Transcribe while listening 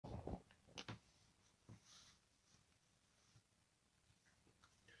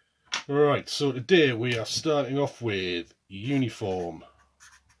Right, so today we are starting off with uniform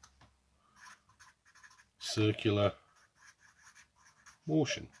circular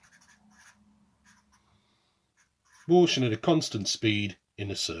motion. Motion at a constant speed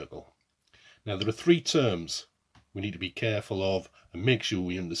in a circle. Now there are three terms we need to be careful of and make sure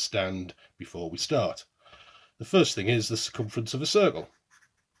we understand before we start. The first thing is the circumference of a circle,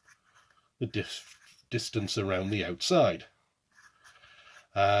 the distance around the outside.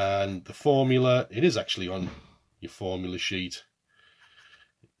 And the formula, it is actually on your formula sheet,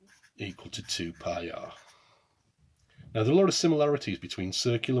 equal to 2 pi r. Now there are a lot of similarities between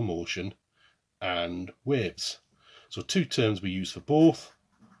circular motion and waves. So two terms we use for both: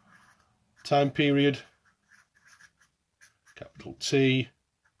 time period, capital T,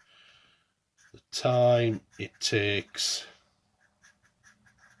 the time it takes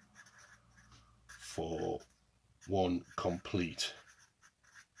for one complete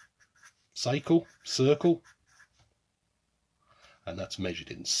circle, and that's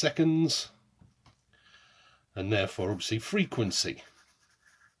measured in seconds, and therefore obviously frequency.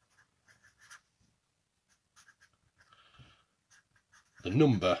 The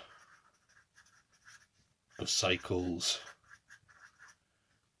number of cycles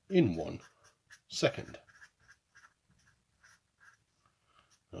in 1 second.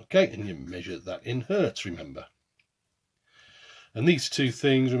 Okay, and you measure that in hertz, remember. And these two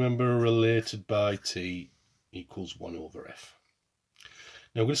things, remember, are related by T equals 1 over F.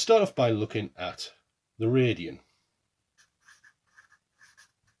 Now we're going to start off by looking at the radian.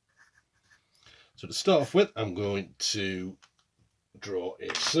 So to start off with, I'm going to draw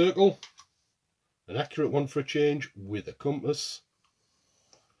a circle, an accurate one for a change, with a compass.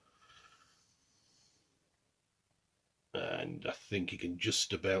 And I think you can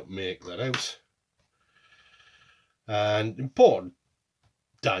just about make that out. And important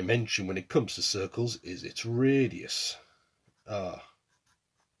dimension when it comes to circles is its radius, r.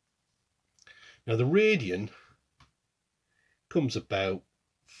 Now the radian comes about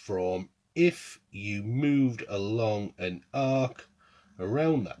from if you moved along an arc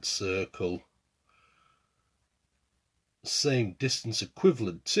around that circle, same distance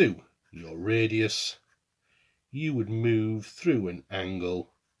equivalent to your radius, you would move through an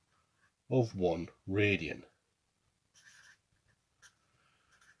angle of 1 radian.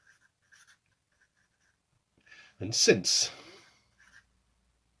 And since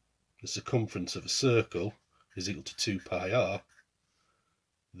the circumference of a circle is equal to 2 pi r,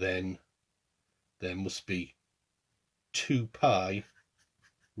 then there must be 2 pi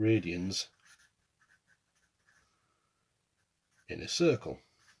radians in a circle,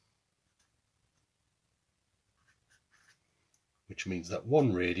 which means that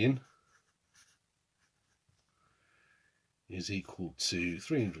 1 radian is equal to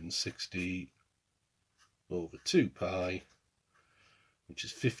 360 over 2 pi, which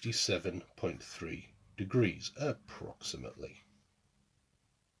is 57.3 degrees approximately.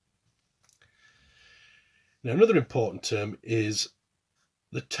 Now another important term is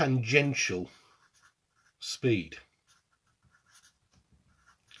the tangential speed.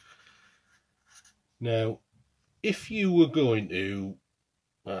 Now if you were going to,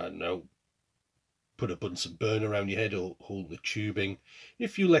 put a Bunsen burner around your head or hold the tubing,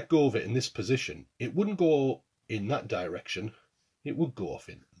 if you let go of it in this position, it wouldn't go in that direction, it would go off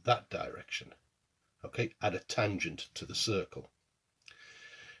in that direction, okay, at a tangent to the circle.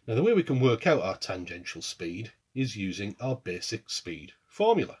 Now the way we can work out our tangential speed is using our basic speed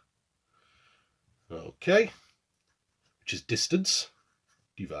formula, okay, which is distance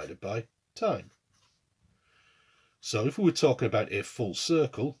divided by time. So if we were talking about a full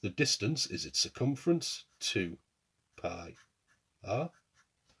circle, the distance is its circumference, 2 pi r,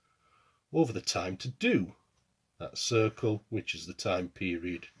 over the time to do that circle, which is the time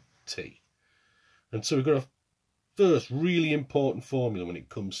period t. And so we've got a first really important formula when it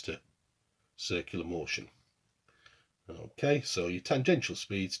comes to circular motion. Okay, so your tangential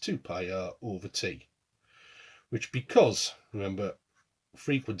speed's 2 pi r over t, which, because, remember,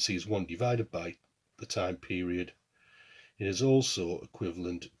 frequency is 1 divided by the time period, it is also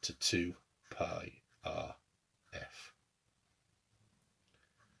equivalent to 2 pi r f.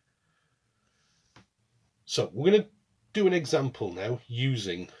 So we're going to do an example now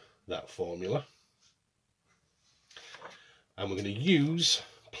using that formula, and we're going to use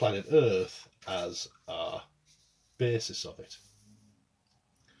planet Earth as our basis of it.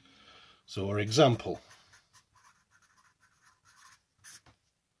 So our example: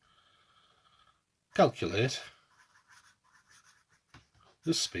 calculate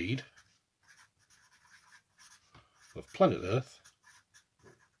the speed of planet Earth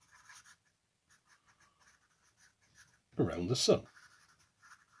around the Sun.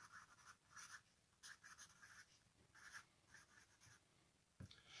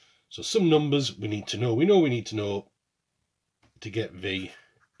 So some numbers we need to know. We need to know to get V,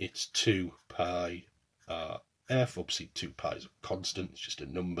 it's 2 pi f. Obviously 2 pi is a constant, it's just a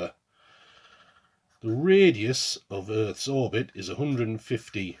number. The radius of Earth's orbit is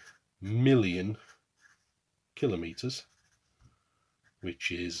 150 million kilometres,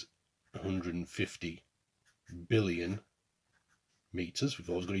 which is 150 billion metres. We've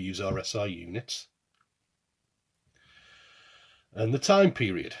always got to use our SI units. And the time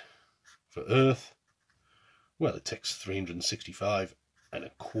period for Earth, well, it takes 365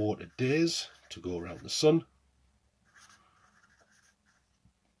 1/4 days to go around the Sun.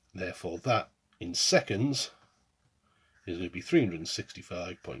 Therefore, that in seconds is going to be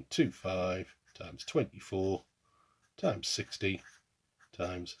 365.25 times 24 times 60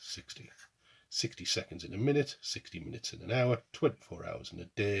 times 60. 60 seconds in a minute, 60 minutes in an hour, 24 hours in a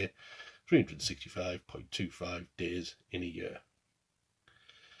day, 365.25 days in a year.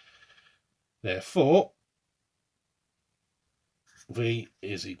 Therefore, V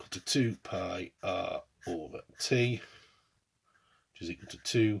is equal to 2 pi r over t, which is equal to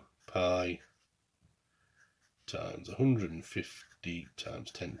 2 pi times 150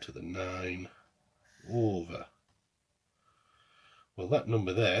 times 10 to the 9 over, well, that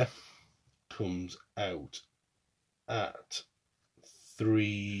number there comes out at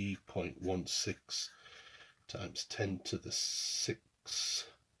 3.16 times 10 to the 6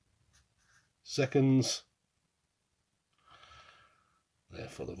 seconds.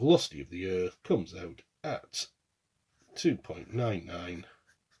 Therefore, the velocity of the Earth comes out at 2.99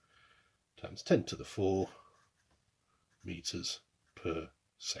 times 10 to the 4 meters per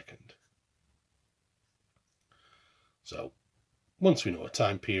second. So, once we know a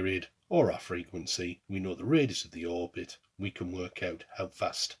time period or our frequency, we know the radius of the orbit, we can work out how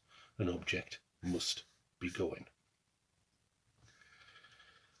fast an object must be going.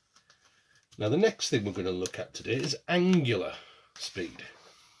 Now, the next thing we're going to look at today is angular speed.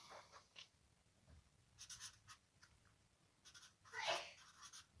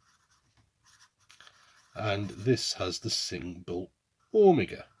 And this has the symbol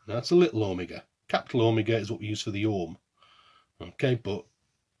omega. Now, it's a little omega. Capital omega is what we use for the ohm. Okay, but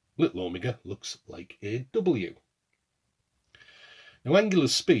little omega looks like a W. Now, angular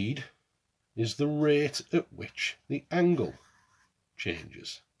speed is the rate at which the angle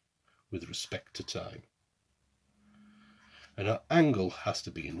changes with respect to time. And our angle has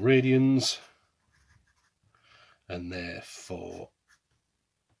to be in radians, and therefore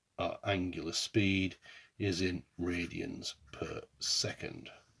our angular speed is in radians per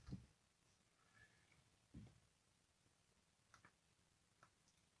second.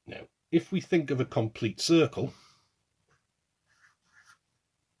 Now, if we think of a complete circle,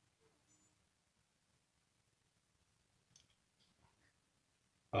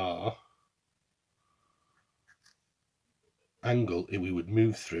 our angle we would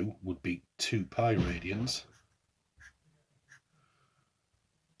move through would be 2 pi radians,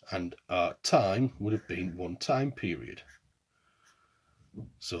 and our time would have been one time period.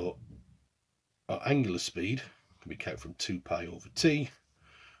 So our angular speed can be calculated from 2 pi over t,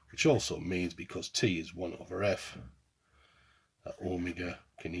 which also means, because t is 1 over f, that omega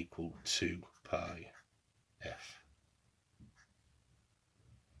can equal 2 pi f.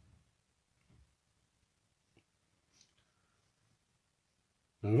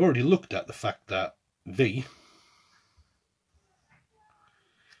 And we've already looked at the fact that v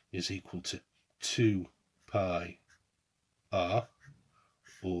is equal to 2 pi r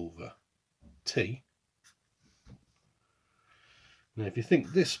over t. Now, if you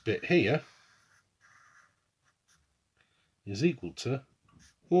think this bit here is equal to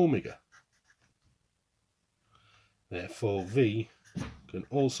omega, therefore v can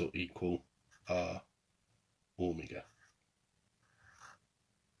also equal r omega.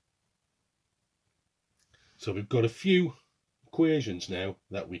 So we've got a few equations now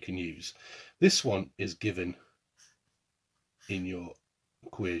that we can use. This one is given in your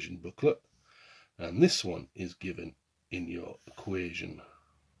equation booklet, and this one is given in your equation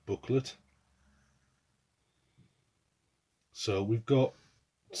booklet. So we've got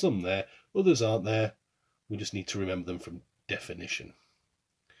some there, others aren't there. We just need to remember them from definition.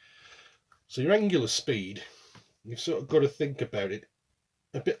 So your angular speed, you've sort of got to think about it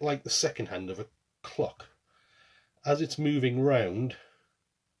a bit like the second hand of a clock. As it's moving round,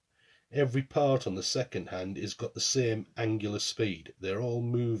 every part on the second hand has got the same angular speed. They're all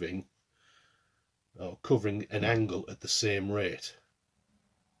moving or covering an angle at the same rate.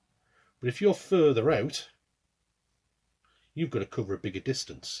 But if you're further out, you've got to cover a bigger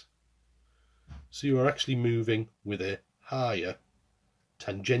distance. So you are actually moving with a higher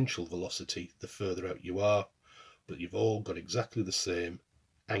tangential velocity the further out you are, but you've all got exactly the same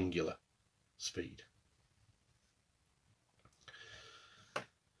angular speed.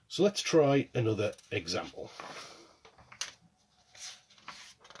 So let's try another example.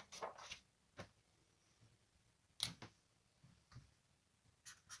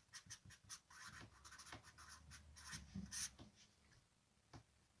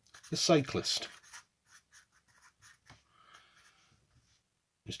 The cyclist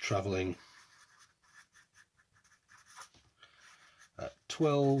is travelling at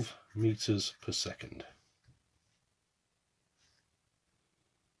 12 meters per second.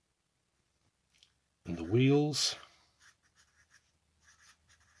 And the wheels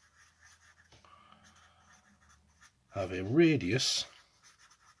have a radius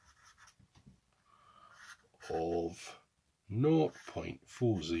of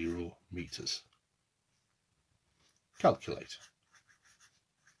 0.40 meters. Calculate.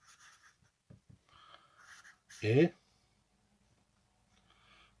 A,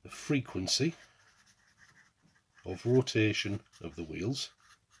 the frequency of rotation of the wheels.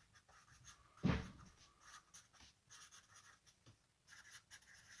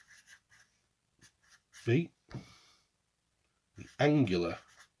 B, the angular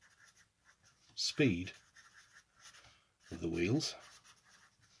speed of the wheels.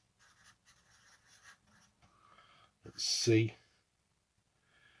 C,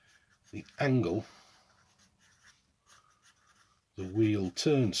 the angle the wheel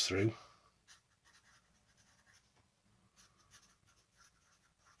turns through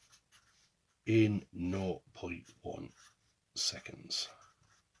in 0.1 seconds.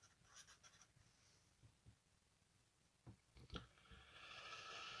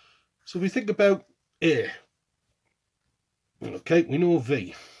 So if we think about A, okay, we know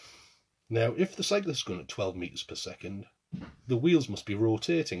V. Now, if the cyclist is going at 12 meters per second, the wheels must be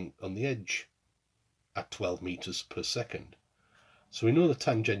rotating on the edge at 12 meters per second. So we know the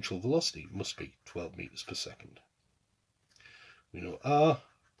tangential velocity must be 12 meters per second. We know R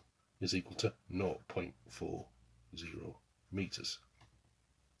is equal to 0.40 meters.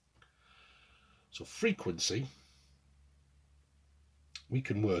 So frequency, we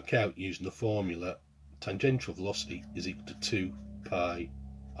can work out using the formula tangential velocity is equal to 2 pi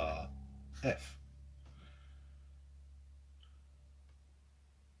RF.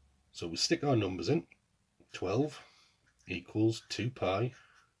 So we stick our numbers in. 12 equals 2 pi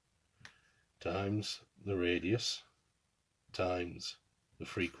times the radius times the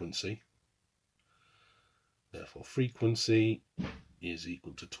frequency. Therefore frequency is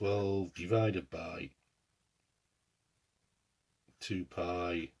equal to 12 divided by 2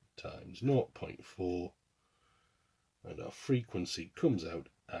 pi times 0.4, and our frequency comes out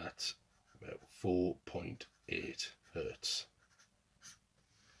at about 4.8 Hertz.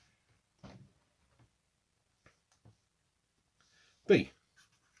 B,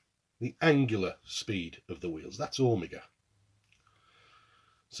 the angular speed of the wheels, that's omega.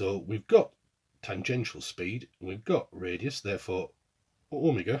 So we've got tangential speed, we've got radius, therefore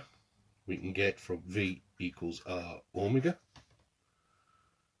omega we can get from V equals R omega.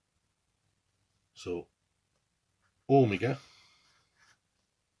 So omega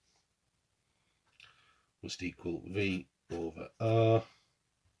must equal V over R.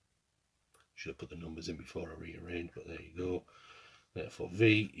 Should have put the numbers in before I rearrange, but there you go. Therefore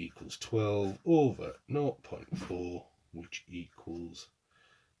V equals 12 over 0.4, which equals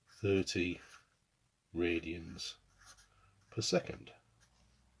 30 radians per second.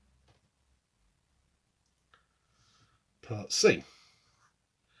 Part C.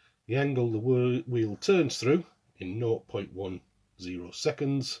 The angle the wheel turns through in 0.10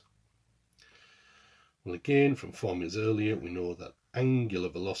 seconds. Well, again, from formulas earlier, we know that angular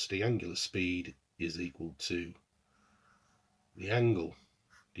velocity, angular speed, is equal to the angle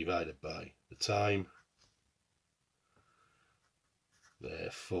divided by the time.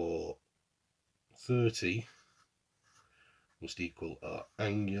 Therefore 30 must equal our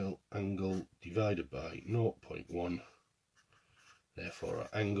angle divided by 0.1. Therefore our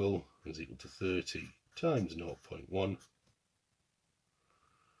angle is equal to 30 times 0.1,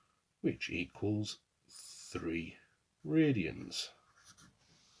 which equals 3 radians.